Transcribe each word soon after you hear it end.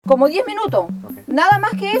como 10 minutos, Okay. nada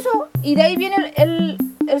más que eso, y de ahí viene el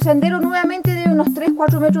sendero nuevamente de unos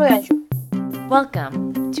 3-4 metros de ancho.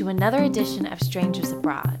 Welcome to another edition of Strangers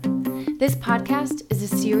Abroad. This podcast is a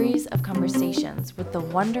series of conversations with the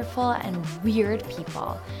wonderful and weird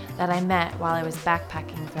people that I met while I was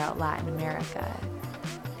backpacking throughout Latin America.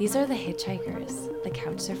 These are the hitchhikers, the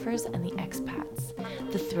couchsurfers, and the expats,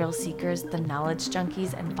 the thrill seekers, the knowledge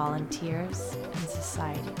junkies and volunteers, and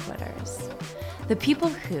society quitters. The people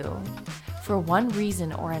who, for one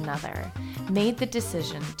reason or another, made the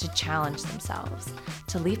decision to challenge themselves,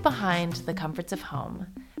 to leave behind the comforts of home,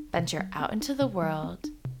 venture out into the world,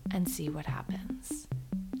 and see what happens.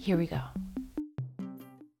 Here we go.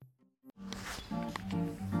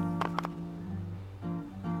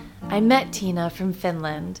 I met Tina from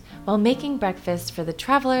Finland while making breakfast for the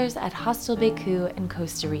travelers at Hostel Beku in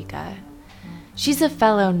Costa Rica. She's a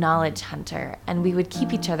fellow knowledge hunter, and we would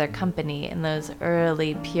keep each other company in those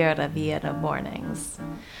early Pura Vida mornings.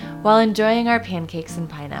 While enjoying our pancakes and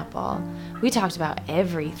pineapple, we talked about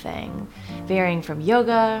everything, varying from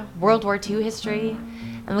yoga, World War II history,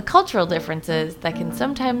 and the cultural differences that can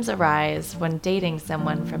sometimes arise when dating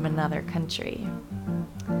someone from another country.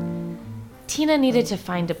 Tina needed to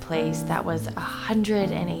find a place that was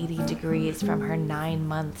 180 degrees from her 9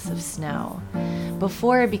 months of snow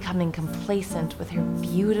before becoming complacent with her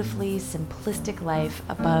beautifully simplistic life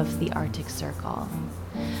above the Arctic Circle.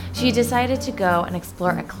 She decided to go and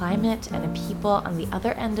explore a climate and a people on the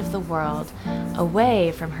other end of the world,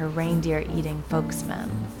 away from her reindeer-eating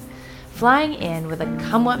folksmen. Flying in with a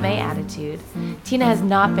come-what-may attitude, Tina has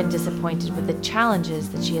not been disappointed with the challenges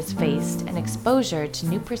that she has faced and exposure to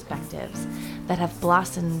new perspectives that have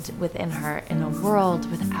blossomed within her in a world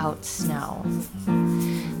without snow.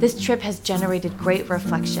 This trip has generated great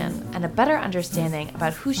reflection and a better understanding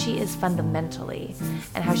about who she is fundamentally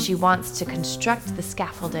and how she wants to construct the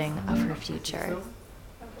scaffolding of her future.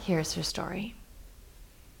 Here's her story.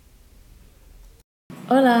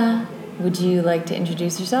 Hola, would you like to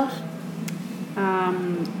introduce yourself?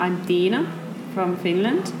 I'm Tina from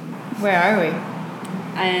Finland, Where are we?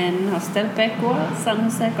 in Hostel Beku, San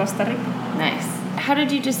Jose, Costa Rica. Nice. How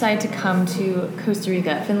did you decide to come to Costa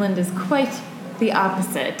Rica? Finland is quite the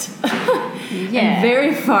opposite. And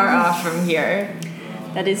very far off from here.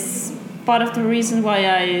 That is part of the reason why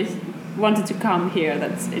I wanted to come here.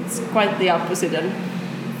 It's quite the opposite and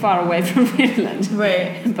far away from Finland.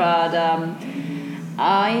 Right. But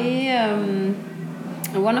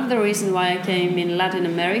one of the reasons why I came in Latin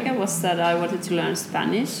America was that I wanted to learn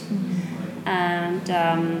Spanish. And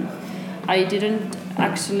I didn't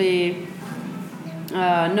actually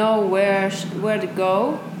know where to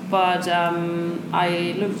go, but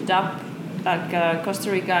I looked it up. Like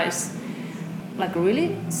Costa Rica is like a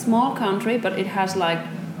really small country, but it has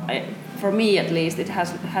for me at least, it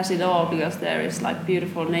has it all, because there is like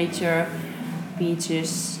beautiful nature,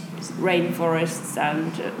 beaches, rainforests,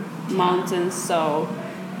 and mountains. So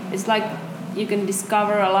it's like you can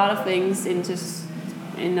discover a lot of things in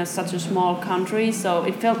such a small country. So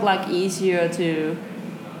it felt like easier to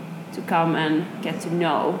come and get to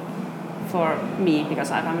know for me,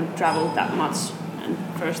 because I haven't traveled that much, and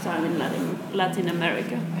first time in Latin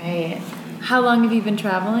America. Right. How long have you been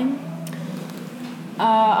traveling?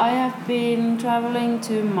 I have been traveling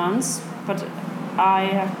 2 months, but I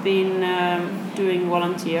have been doing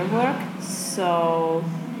volunteer work, so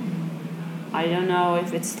I don't know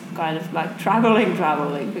if it's kind of like traveling,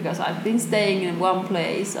 because I've been staying in one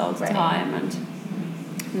place all the time, and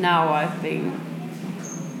now I've been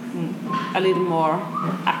a little more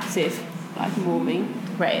active, like moving.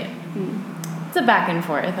 Right. It's a back and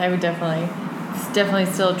forth. It's definitely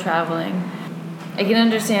still traveling. I can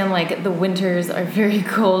understand like the winters are very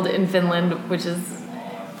cold in Finland, which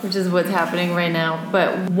is what's happening right now.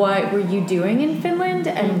 But what were you doing in Finland,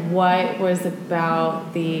 and what was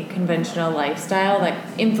about the conventional lifestyle that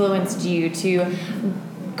influenced you to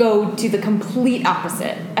go to the complete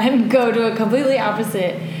opposite and go to a completely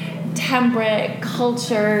opposite temperate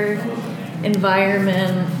culture,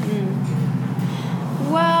 environment?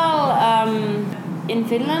 Well, in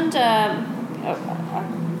Finland,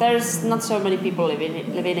 there's not so many people living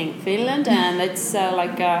in Finland, and it's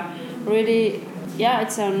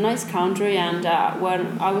it's a nice country. And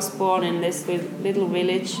when I was born in this little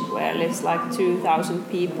village where lives like 2,000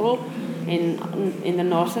 people in the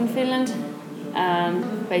northern Finland, and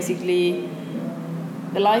basically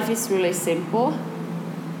the life is really simple.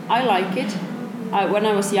 I like it. When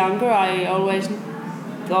I was younger, I always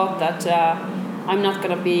thought that I'm not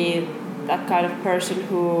gonna be that kind of person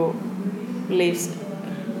who lives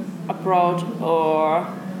abroad or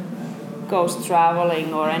goes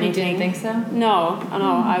traveling or anything. You didn't think so? No.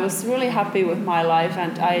 I was really happy with my life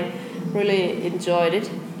and I really enjoyed it.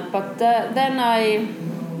 But then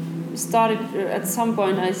at some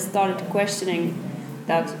point I started questioning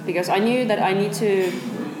that, because I knew that I need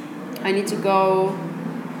to go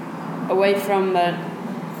away from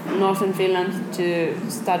northern Finland to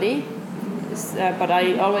study. But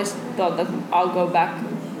I always thought that I'll go back.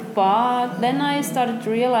 But then I started to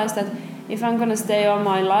realize that if I'm gonna stay all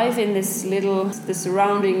my life in the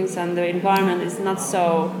surroundings and the environment is not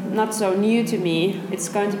so new to me, it's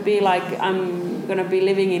going to be like I'm gonna be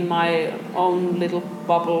living in my own little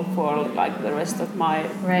bubble for like the rest of my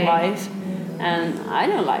life, and I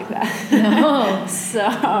don't like that. No. So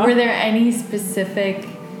were there any specific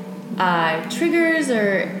triggers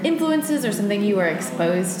or influences or something you were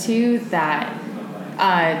exposed to that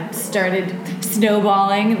started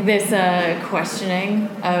snowballing this questioning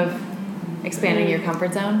of expanding your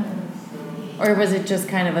comfort zone? Or was it just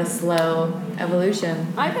kind of a slow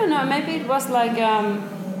evolution? I don't know, maybe it was like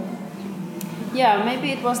maybe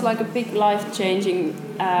it was like a big life-changing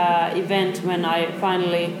event when I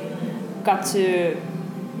finally got to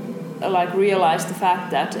like realize the fact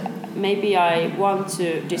that maybe I want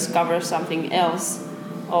to discover something else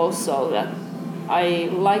also, that I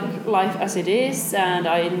like life as it is and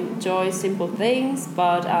I enjoy simple things,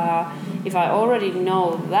 but if I already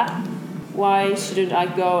know that, why shouldn't I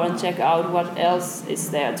go and check out what else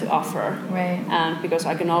is there to offer? Right. And because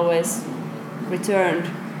I can always return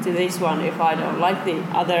to this one if I don't like the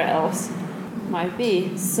other else might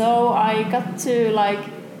be. So I got to like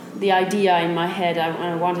the idea in my head.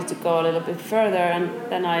 I wanted to go a little bit further, and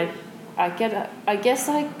then I guess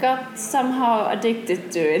I got somehow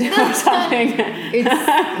addicted to it or something.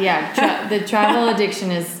 The travel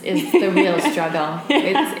addiction is the real struggle.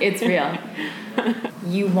 It's real.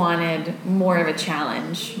 You wanted more of a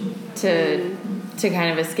challenge to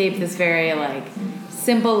kind of escape this very like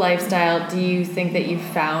simple lifestyle. Do you think that you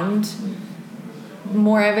found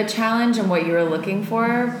more of a challenge in what you were looking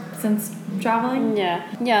for since traveling?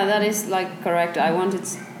 Yeah, that is like correct. I wanted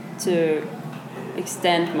to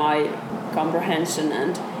extend my comprehension,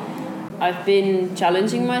 and I've been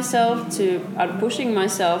challenging myself pushing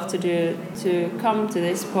myself to come to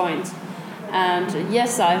this point. And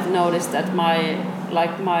yes, I've noticed that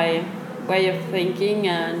my way of thinking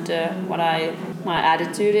and my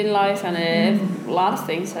attitude in life and a lot of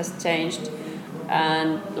things has changed,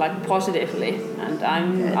 and like positively, and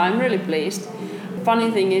I'm really pleased.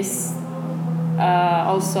 Funny thing is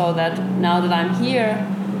also that now that I'm here,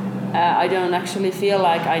 I don't actually feel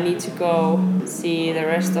like I need to go see the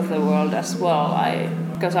rest of the world as well.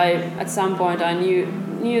 Because at some point I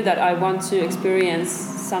knew that I want to experience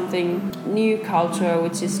something new culture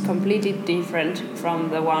which is completely different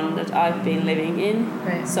from the one that I've been living in.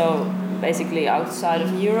 Right. So basically outside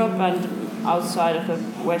of Europe and outside of the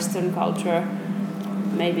Western culture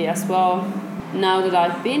maybe as well. Now that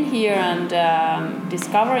I've been here and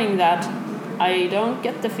discovering that, I don't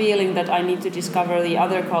get the feeling that I need to discover the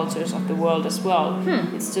other cultures of the world as well.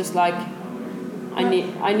 It's just like I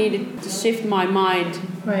needed to shift my mind.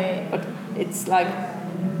 Right. But it's like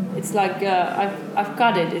I've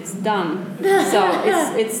got it. It's done. So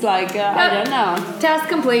it's like I don't know. Task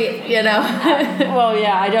complete. You know. Well,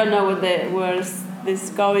 yeah, I don't know where's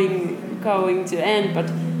this going to end,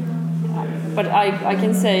 but I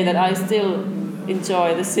can say that I still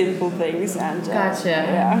enjoy the simple things and gotcha.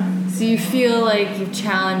 Yeah. So you feel like you've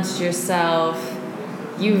challenged yourself,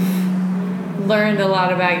 you've learned a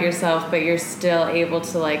lot about yourself, but you're still able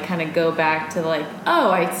to like kind of go back to like, oh,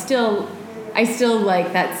 I still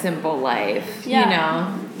like that simple life. Yeah. You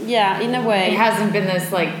know. Yeah, in a way. It hasn't been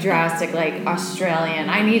this like drastic like Australian.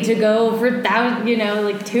 I need to go for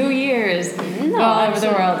like 2 years all over the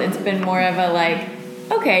world. It's been more of a like,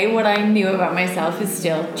 okay, what I knew about myself is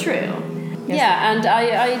still true. Yes. Yeah, and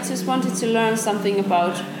I just wanted to learn something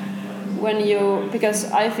about because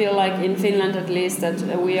I feel like in Finland at least that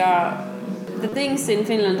the things in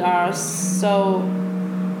Finland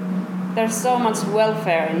there's so much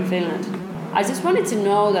welfare in Finland. I just wanted to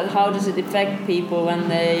know that how does it affect people when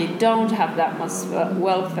they don't have that much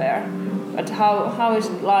welfare, but how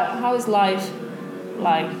is life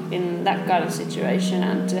like in that kind of situation,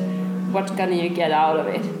 and what can you get out of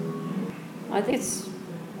it? I think it's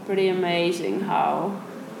pretty amazing how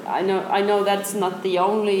I know that's not the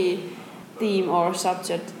only theme or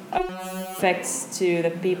subject affects to the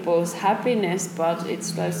people's happiness, but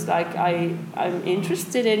it's just like I'm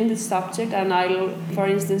interested in the subject, and for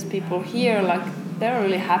instance, people here like they're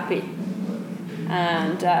really happy,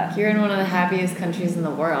 and you're in one of the happiest countries in the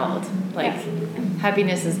world. Like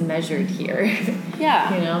happiness is measured here.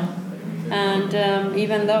 Yeah. You know. And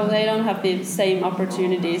even though they don't have the same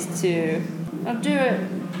opportunities to do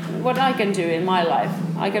what I can do in my life,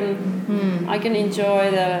 I can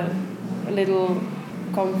enjoy the little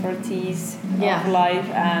comforties of life,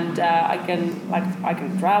 and I can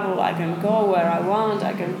travel, I can go where I want,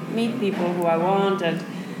 I can meet people who I want, and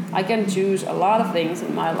I can choose a lot of things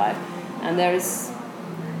in my life. And there is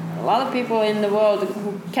a lot of people in the world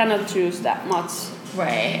who cannot choose that much.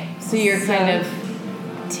 Right. So you're kind of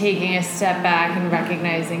taking a step back and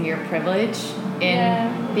recognizing your privilege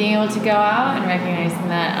in being able to go out and recognizing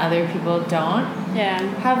that other people don't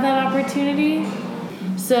have that opportunity.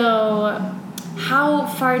 So how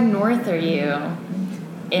far north are you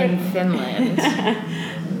in Finland?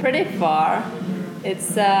 Pretty far.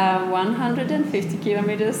 It's 150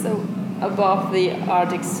 kilometers above the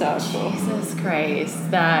Arctic Circle. Jesus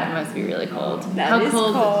Christ, that must be really cold. That is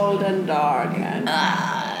cold and dark. And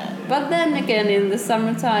but then again, in the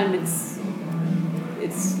summertime, it's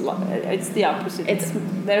the opposite.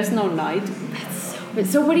 There's no night.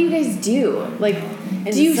 So what do you guys do? Like,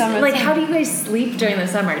 how do you guys sleep during the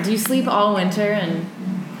summer? Do you sleep all winter and?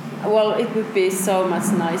 Well, it would be so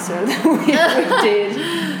much nicer than we did.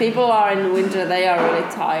 People are in winter; they are really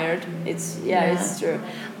tired. It's true.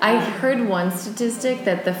 I heard one statistic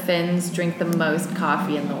that the Finns drink the most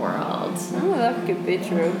coffee in the world. Oh, that could be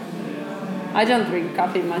true. I don't drink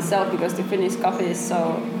coffee myself because the Finnish coffee is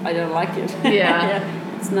I don't like it. Yeah.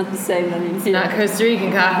 It's not the same than in here. It's not Costa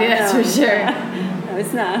Rican coffee, that's for sure. No,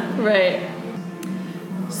 it's not. Right.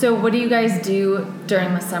 So what do you guys do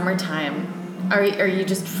during the summertime? Are you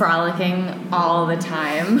just frolicking all the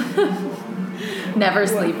time? Never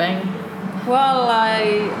sleeping? Well,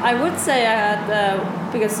 I would say I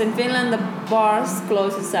had, because in Finland the bars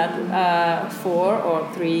closes at 4 or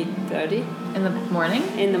 3:30. In the morning?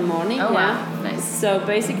 In the morning, oh, wow. Nice. So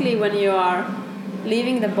basically when you are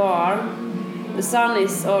leaving the bar, the sun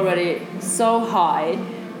is already so high.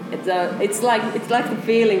 It's like the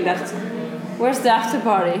feeling that, where's the after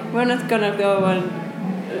party? We're not gonna go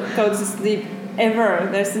to sleep ever.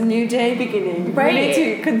 There's a new day beginning. Right. We need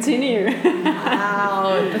to continue.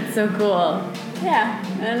 Wow, that's so cool. Yeah,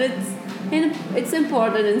 and it's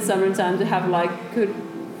important in summertime to have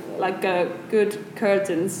good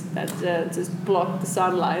curtains that just block the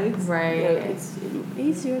sunlight. Right. So it's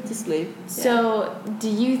easier to sleep. So, do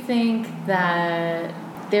you think that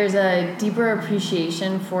there's a deeper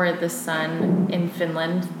appreciation for the sun in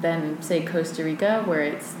Finland than, say, Costa Rica, where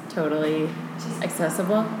it's totally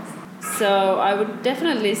accessible? So I would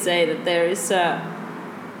definitely say that there is a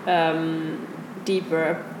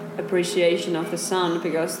deeper appreciation of the sun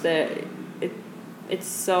because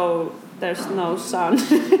there's no sun.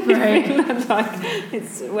 Right.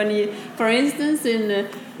 It's when you, for instance, in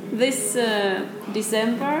this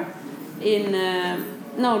November in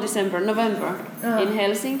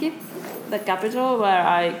Helsinki, the capital where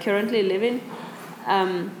I currently live in,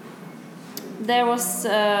 there was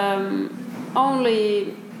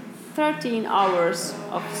only 13 hours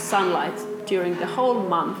of sunlight during the whole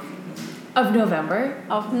month. Of November?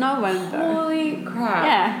 Of November. Holy crap.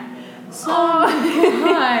 Yeah. So, oh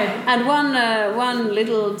my God. And one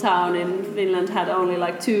little town in Finland had only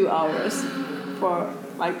 2 hours for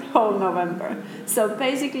whole November. So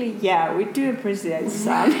basically, we do appreciate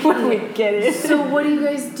sun when we get it. So what do you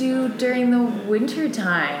guys do during the winter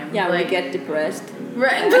time? Yeah, we get depressed.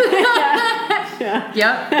 Right.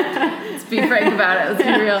 Yep. Let's be frank about it. Let's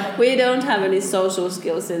be real. We don't have any social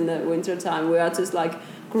skills in the winter time. We are just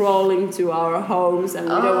crawling to our homes, and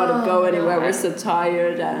we don't want to go anywhere. We're so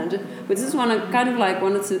tired, and we just want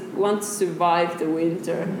to survive the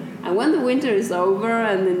winter. And when the winter is over,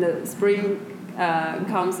 and then the spring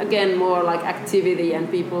comes again, more activity, and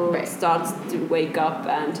people start to wake up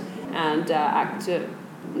and act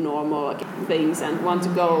normal things, and want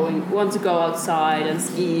to go outside and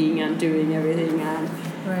skiing and doing everything, and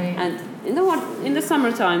in the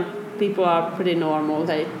summertime people are pretty normal.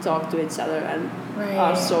 They talk to each other and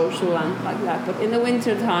are social and like that. But in the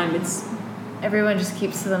winter time, it's everyone just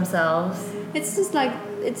keeps to themselves. It's just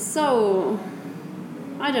it's so,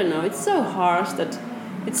 I don't know. It's so harsh that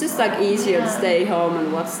it's just easier to stay home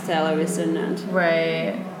and watch television and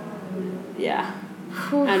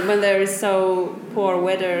and when there is so poor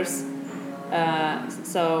weathers,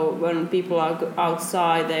 so when people are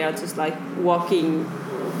outside, they are just walking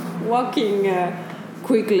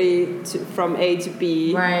quickly from A to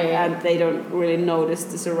B, and they don't really notice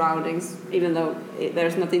the surroundings, even though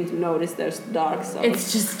there's nothing to notice. There's dark, so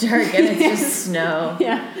it's just dark and it's just snow.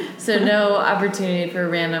 Yeah. So no opportunity for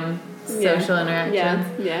random social interactions.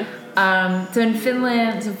 Yeah. So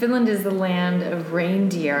Finland is the land of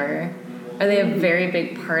reindeer. Are they a very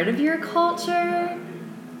big part of your culture?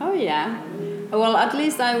 Oh yeah. Well, at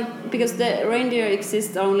least because the reindeer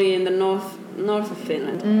exist only in the north of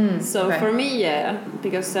Finland. So okay. for me, yeah,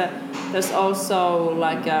 because there's also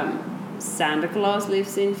like Santa Claus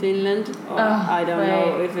lives in Finland. Or I don't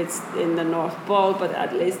know if it's in the North Pole, but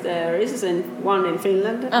at least there is one in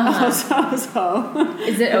Finland. Also, so.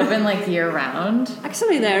 Is it open like year round?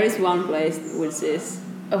 Actually, there is one place which is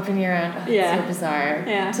open year round. Oh, yeah. So bizarre.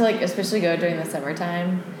 Yeah. To like especially go during the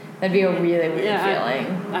summertime. That'd be a really weird feeling.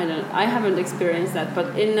 I haven't experienced that, but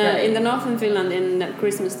in the northern Finland in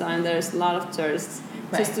Christmas time there's a lot of tourists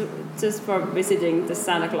just for visiting the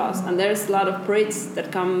Santa Claus, and there's a lot of Brits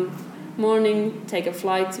that come morning, take a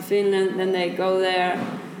flight to Finland, then they go there,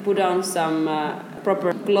 put on some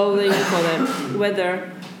proper clothing for the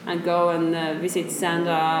weather, and go and visit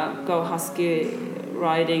Santa, go husky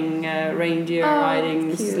riding, reindeer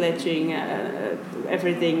riding, sledging,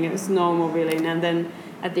 everything, snowmobiling, and then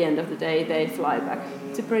at the end of the day they fly back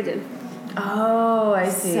to Britain. Oh, I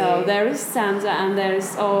see. So there is Santa and there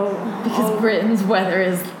is all... Because Britain's weather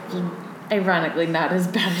is ironically not as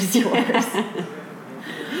bad as yours.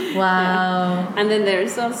 Wow. Yeah. And then there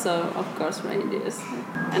is also, of course, reindeers.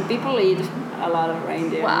 And people eat a lot of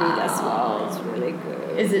reindeer meat as well. It's really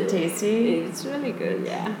good. Is it tasty? It's really good,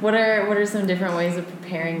 yeah. What are some different ways of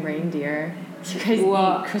preparing reindeer? You guys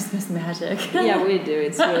eat Christmas magic. Yeah, we do.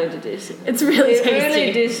 It's really delicious. It's really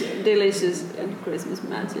tasty. Really delicious and Christmas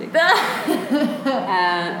magic.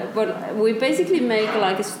 But we basically make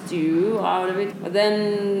like a stew out of it. But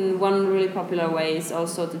then one really popular way is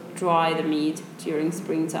also to dry the meat during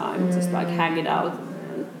springtime. Just like hang it out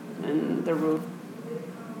on the roof,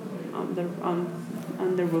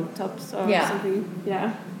 on the rooftops or something.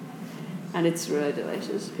 Yeah. And it's really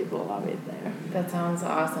delicious. People love it there. That sounds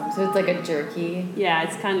awesome. So it's like a jerky? Yeah,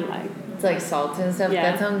 it's kind of like... It's like salted and stuff?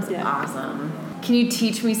 Yeah. That sounds awesome. Can you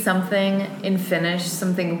teach me something in Finnish,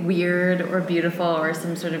 something weird or beautiful or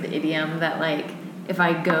some sort of idiom that, like, if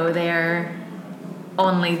I go there,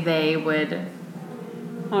 only they would...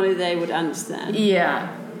 Only they would understand? Yeah.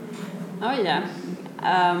 Oh, yeah.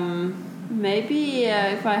 Maybe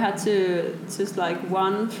if I had to just, like,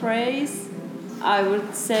 one phrase... I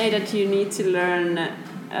would say that you need to learn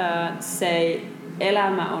to say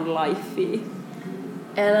elämä on life.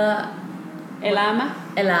 Elämä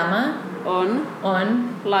on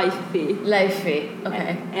life.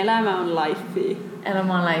 Okay. Elämä on life.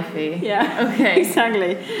 Elämä on life. Yeah. Okay.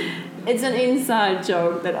 Exactly. It's an inside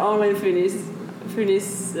joke that only Finnish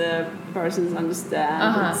persons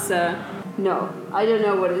understand. It's, no, I don't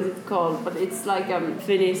know what is it called, but it's like a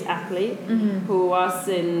Finnish athlete who was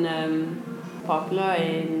in... popular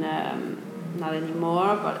in not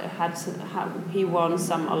anymore, but he won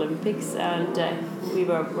some Olympics, and we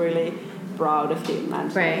were really proud of him,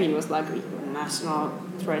 and he was like a national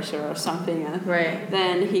treasure or something, and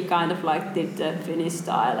then he kind of like did the Finnish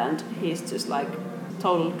style, and he's just like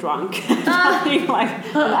total drunk, not like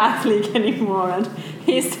an athlete anymore, and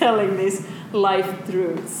he's telling these life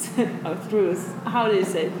truths. How do you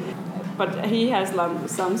say it? But he has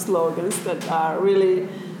some slogans that are really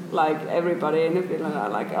like everybody in Finland are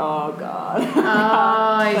like, oh God.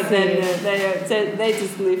 Oh, I but see. Then they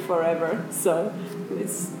just live forever. So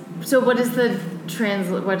it's. So what is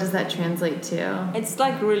what does that translate to? It's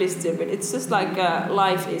like really stupid. It's just like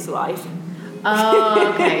life is life.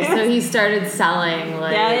 Oh, okay. So he started selling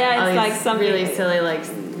like it's like something really silly like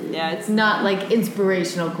it's not like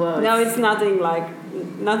inspirational quotes. No, it's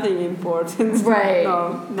nothing important. Right.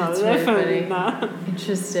 No, that's definitely really not.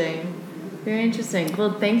 Interesting. Very interesting.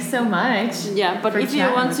 Well, thanks so much. Yeah, but if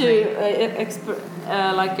you want to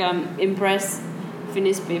impress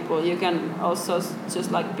Finnish people, you can also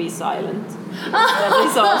just like be silent. That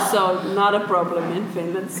is also not a problem in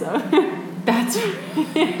Finland. So that's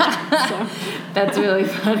really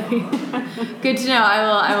funny. Good to know.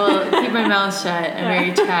 I will keep my mouth shut. I'm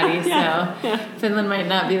very chatty, so Finland might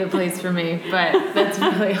not be the place for me, but that's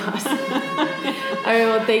really awesome. All right,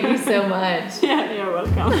 well, thank you so much. Yeah, you're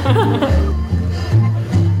welcome.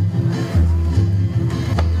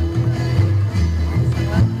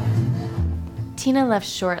 Tina left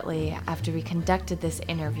shortly after we conducted this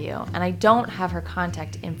interview, and I don't have her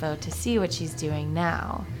contact info to see what she's doing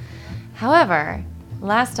now. However,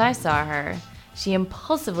 last I saw her, she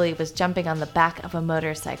impulsively was jumping on the back of a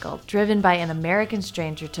motorcycle driven by an American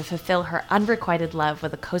stranger to fulfill her unrequited love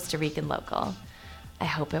with a Costa Rican local. I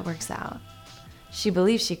hope it works out. She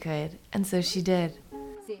believed she could, and so she did.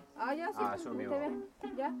 Sí.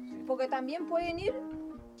 ¿Ya? Porque también pueden ir,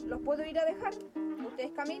 los puedo ir a dejar,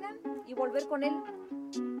 ustedes caminan y volver con él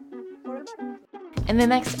por el bar. In the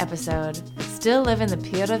next episode, still living the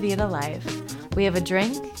Pura Vida life, we have a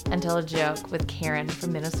drink and tell a joke with Karen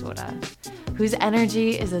from Minnesota, whose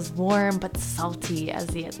energy is as warm but salty as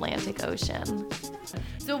the Atlantic Ocean.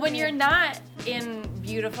 So when you're not in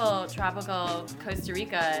beautiful tropical Costa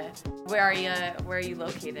Rica, where are you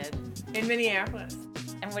located? In Minneapolis.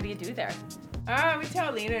 And what do you do there? We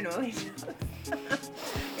tell Lena and Oli.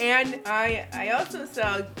 And I also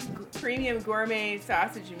sell premium gourmet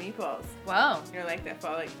sausage and meatballs. Whoa. You know, like that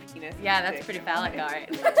phallic penis. Yeah, that's pretty phallic, all right.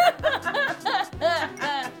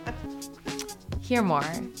 Hear more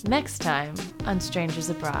next time on Strangers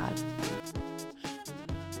Abroad.